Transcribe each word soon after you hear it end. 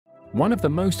One of the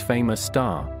most famous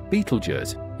star,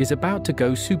 Betelgeuse, is about to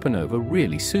go supernova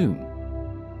really soon.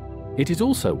 It is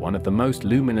also one of the most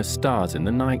luminous stars in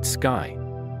the night sky.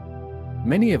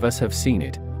 Many of us have seen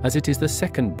it, as it is the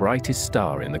second brightest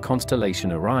star in the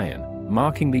constellation Orion,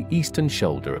 marking the eastern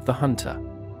shoulder of the Hunter.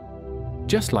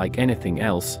 Just like anything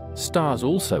else, stars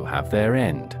also have their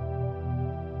end.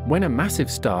 When a massive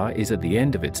star is at the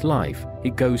end of its life,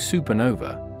 it goes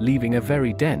supernova, leaving a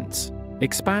very dense,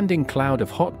 expanding cloud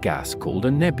of hot gas called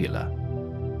a nebula.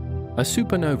 A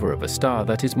supernova of a star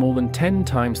that is more than 10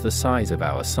 times the size of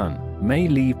our Sun may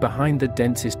leave behind the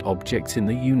densest objects in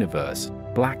the universe,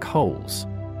 black holes.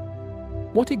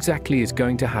 What exactly is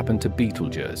going to happen to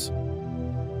Betelgeuse?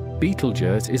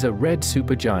 Betelgeuse is a red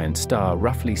supergiant star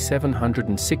roughly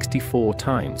 764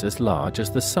 times as large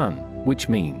as the Sun, which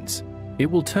means it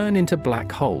will turn into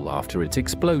black hole after its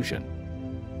explosion.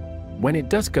 When it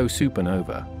does go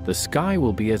supernova, the sky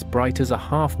will be as bright as a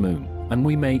half moon, and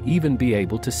we may even be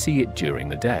able to see it during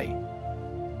the day.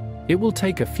 It will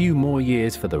take a few more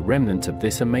years for the remnants of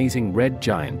this amazing red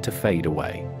giant to fade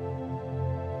away.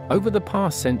 Over the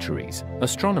past centuries,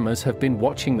 astronomers have been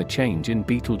watching the change in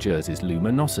Betelgeuse's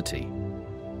luminosity.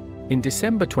 In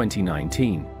December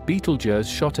 2019, Betelgeuse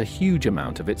shot a huge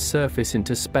amount of its surface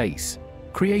into space,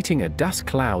 creating a dust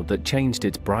cloud that changed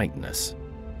its brightness.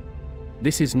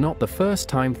 This is not the first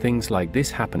time things like this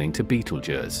happening to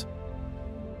Betelgeuse.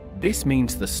 This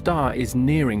means the star is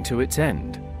nearing to its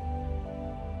end.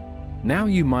 Now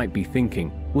you might be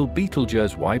thinking, will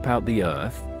Betelgeuse wipe out the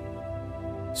Earth?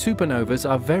 Supernovas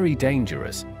are very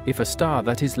dangerous. If a star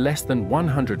that is less than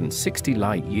 160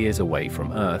 light-years away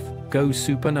from Earth goes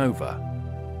supernova,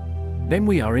 then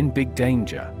we are in big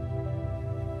danger.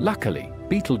 Luckily,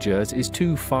 Betelgeuse is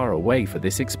too far away for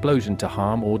this explosion to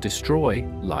harm or destroy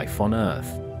life on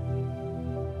Earth.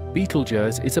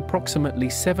 Betelgeuse is approximately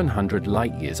 700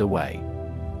 light-years away.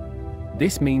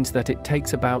 This means that it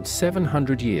takes about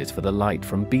 700 years for the light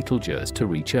from Betelgeuse to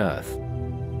reach Earth.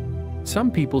 Some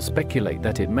people speculate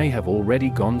that it may have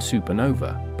already gone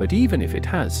supernova, but even if it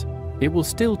has, it will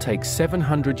still take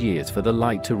 700 years for the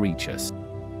light to reach us.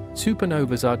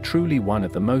 Supernovas are truly one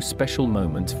of the most special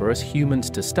moments for us humans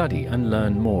to study and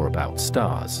learn more about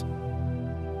stars.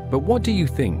 But what do you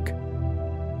think?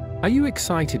 Are you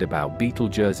excited about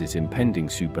Betelgeuse's impending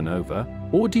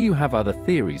supernova, or do you have other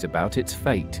theories about its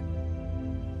fate?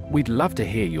 We'd love to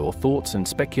hear your thoughts and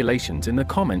speculations in the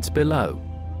comments below.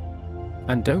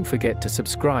 And don't forget to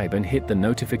subscribe and hit the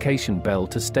notification bell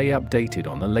to stay updated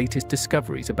on the latest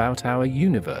discoveries about our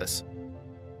universe.